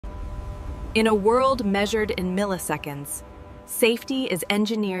In a world measured in milliseconds, safety is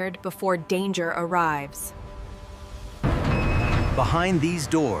engineered before danger arrives. Behind these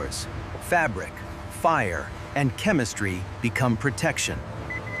doors, fabric, fire, and chemistry become protection.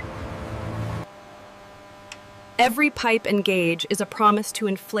 Every pipe and gauge is a promise to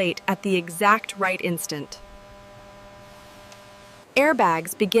inflate at the exact right instant.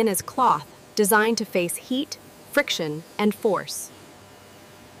 Airbags begin as cloth, designed to face heat, friction, and force.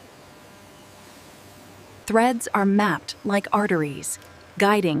 Threads are mapped like arteries,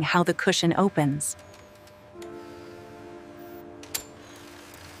 guiding how the cushion opens.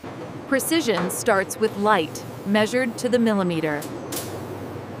 Precision starts with light, measured to the millimeter.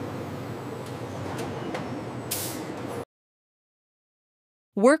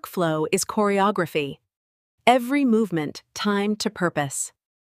 Workflow is choreography. Every movement timed to purpose.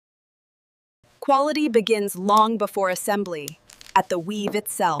 Quality begins long before assembly, at the weave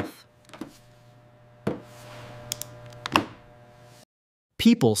itself.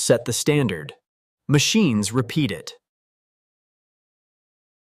 People set the standard. Machines repeat it.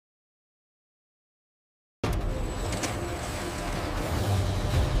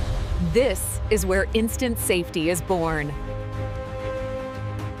 This is where instant safety is born.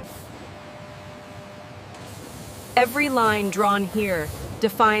 Every line drawn here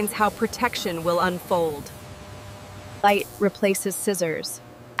defines how protection will unfold. Light replaces scissors,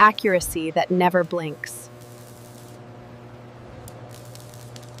 accuracy that never blinks.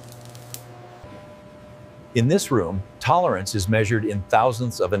 In this room, tolerance is measured in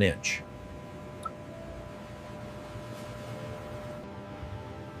thousandths of an inch.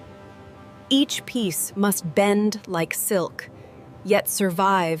 Each piece must bend like silk, yet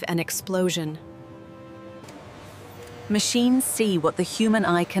survive an explosion. Machines see what the human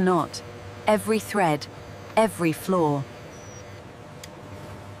eye cannot. Every thread, every flaw.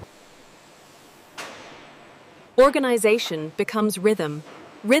 Organization becomes rhythm.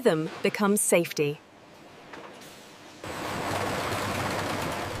 Rhythm becomes safety.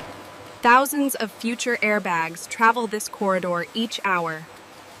 Thousands of future airbags travel this corridor each hour.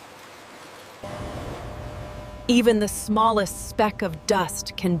 Even the smallest speck of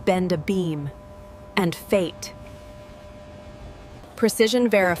dust can bend a beam. And fate. Precision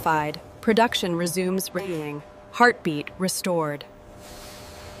verified. Production resumes raying. Heartbeat restored.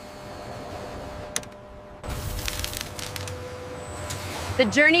 The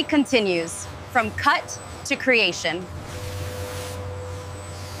journey continues, from cut to creation.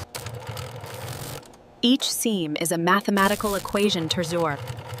 Each seam is a mathematical equation toujours,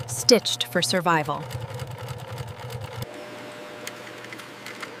 stitched for survival.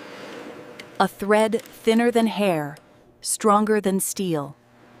 A thread thinner than hair, stronger than steel.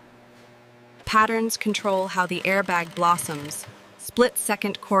 Patterns control how the airbag blossoms,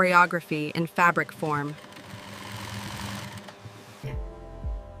 split-second choreography in fabric form.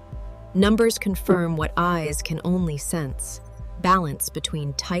 Numbers confirm what eyes can only sense, balance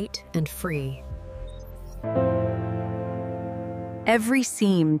between tight and free. Every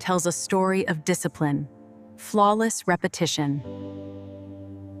seam tells a story of discipline, flawless repetition.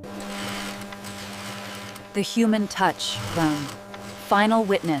 The human touch, Rome. Final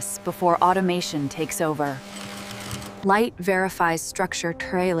witness before automation takes over. Light verifies structure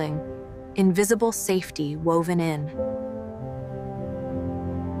trailing, invisible safety woven in.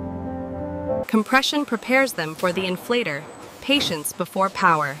 Compression prepares them for the inflator, patience before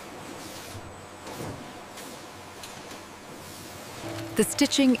power. The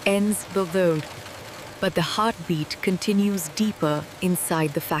stitching ends below, but the heartbeat continues deeper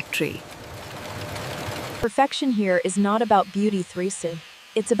inside the factory. Perfection here is not about beauty 3C.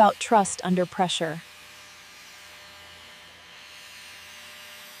 It's about trust under pressure.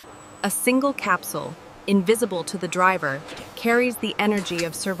 A single capsule, invisible to the driver, carries the energy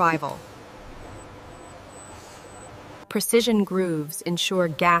of survival. Precision grooves ensure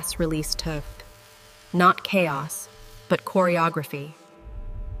gas release to not chaos, but choreography.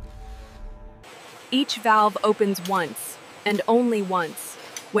 Each valve opens once, and only once,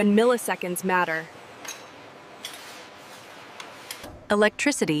 when milliseconds matter.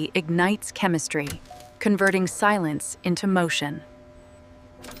 Electricity ignites chemistry, converting silence into motion.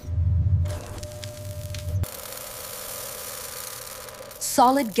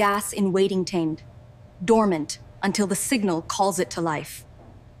 Solid gas in waiting tank, dormant until the signal calls it to life.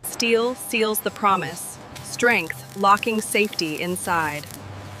 Steel seals the promise, strength locking safety inside.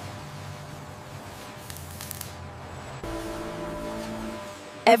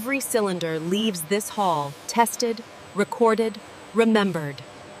 Every cylinder leaves this hall tested, recorded, remembered.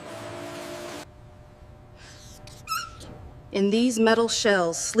 In these metal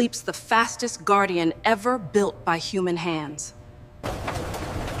shells sleeps the fastest guardian ever built by human hands.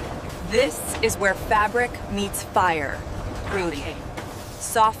 This is where fabric meets fire. Brooding.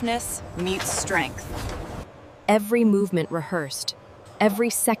 Softness meets strength. Every movement rehearsed, every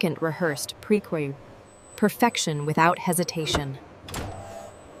second rehearsed, prequel. Perfection without hesitation.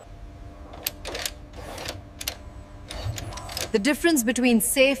 The difference between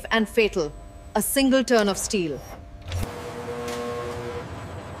safe and fatal, a single turn of steel.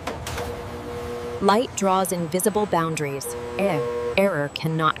 Light draws invisible boundaries. Error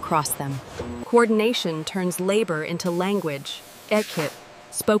cannot cross them. Coordination turns labor into language, ekip,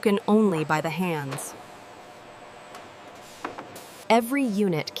 spoken only by the hands. Every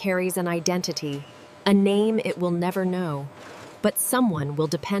unit carries an identity, a name it will never know, but someone will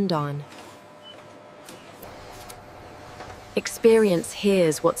depend on. Experience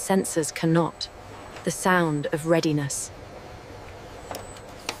hears what senses cannot, the sound of readiness.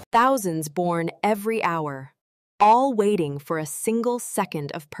 Thousands born every hour, all waiting for a single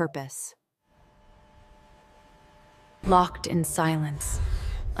second of purpose. Locked in silence,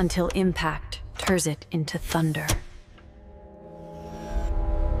 until impact turns it into thunder.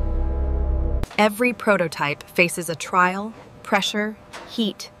 Every prototype faces a trial, pressure,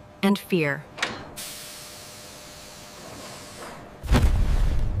 heat, and fear.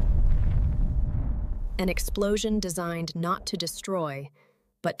 An explosion designed not to destroy,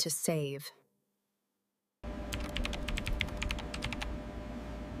 but to save.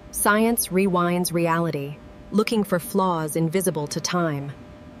 Science rewinds reality, looking for flaws invisible to time.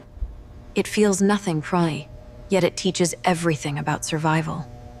 It feels nothing pry, yet it teaches everything about survival.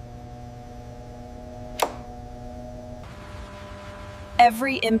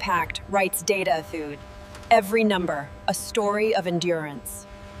 Every impact writes data food. Every number, a story of endurance.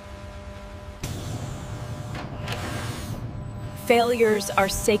 Failures are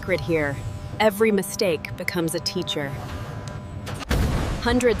sacred here. Every mistake becomes a teacher.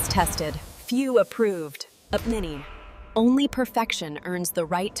 Hundreds tested, few approved, of many. Only perfection earns the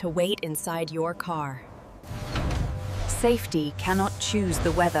right to wait inside your car. Safety cannot choose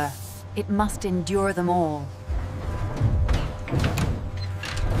the weather. It must endure them all.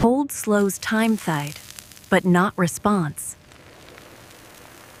 Hold slows time side, but not response.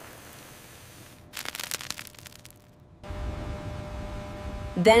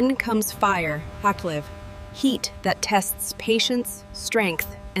 Then comes fire, hakliv, heat that tests patience,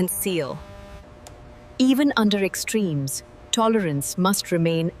 strength, and seal. Even under extremes, tolerance must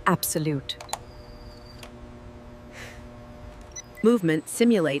remain absolute. Movement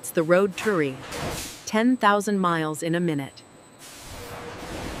simulates the road Turi, 10,000 miles in a minute.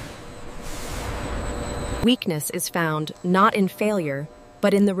 Weakness is found not in failure,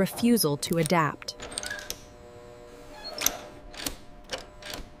 but in the refusal to adapt.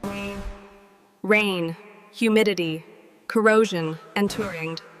 Rain, humidity, corrosion, and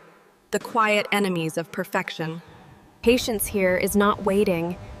touring, the quiet enemies of perfection. Patience here is not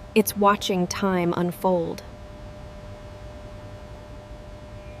waiting, it's watching time unfold.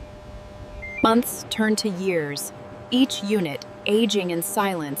 Months turn to years, each unit aging in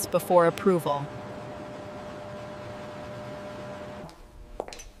silence before approval.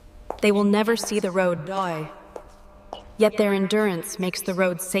 They will never see the road die. Yet their endurance makes the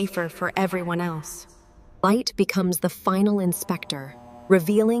road safer for everyone else. Light becomes the final inspector,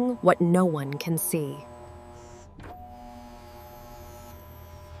 revealing what no one can see.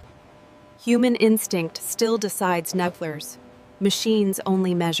 Human instinct still decides numbers. Machines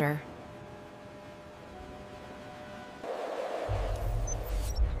only measure.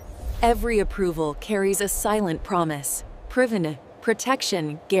 Every approval carries a silent promise.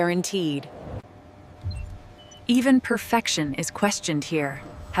 Protection guaranteed. Even perfection is questioned here.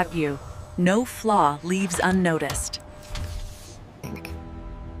 Have you? No flaw leaves unnoticed.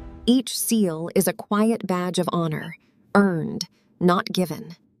 Each seal is a quiet badge of honor, earned, not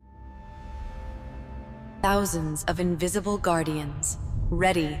given. Thousands of invisible guardians,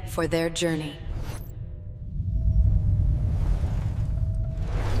 ready for their journey.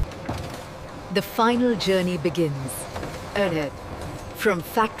 The final journey begins. Ahead, from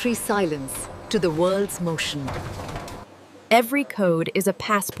factory silence to the world's motion. Every code is a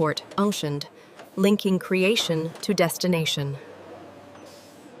passport, oceaned, linking creation to destination.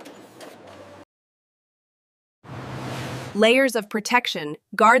 Layers of protection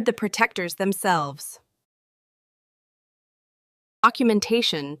guard the protectors themselves.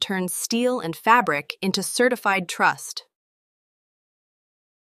 Documentation turns steel and fabric into certified trust.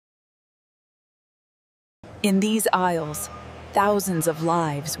 In these aisles, thousands of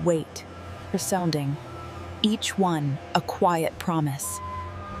lives wait, resounding. each one a quiet promise.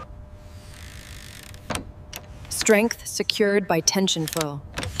 Strength secured by tension flow.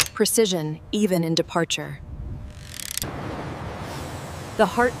 Precision even in departure. The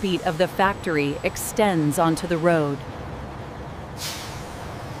heartbeat of the factory extends onto the road.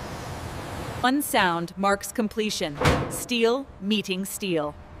 One sound marks completion. Steel meeting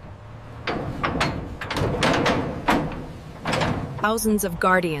steel. Thousands of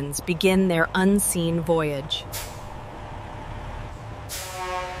guardians begin their unseen voyage.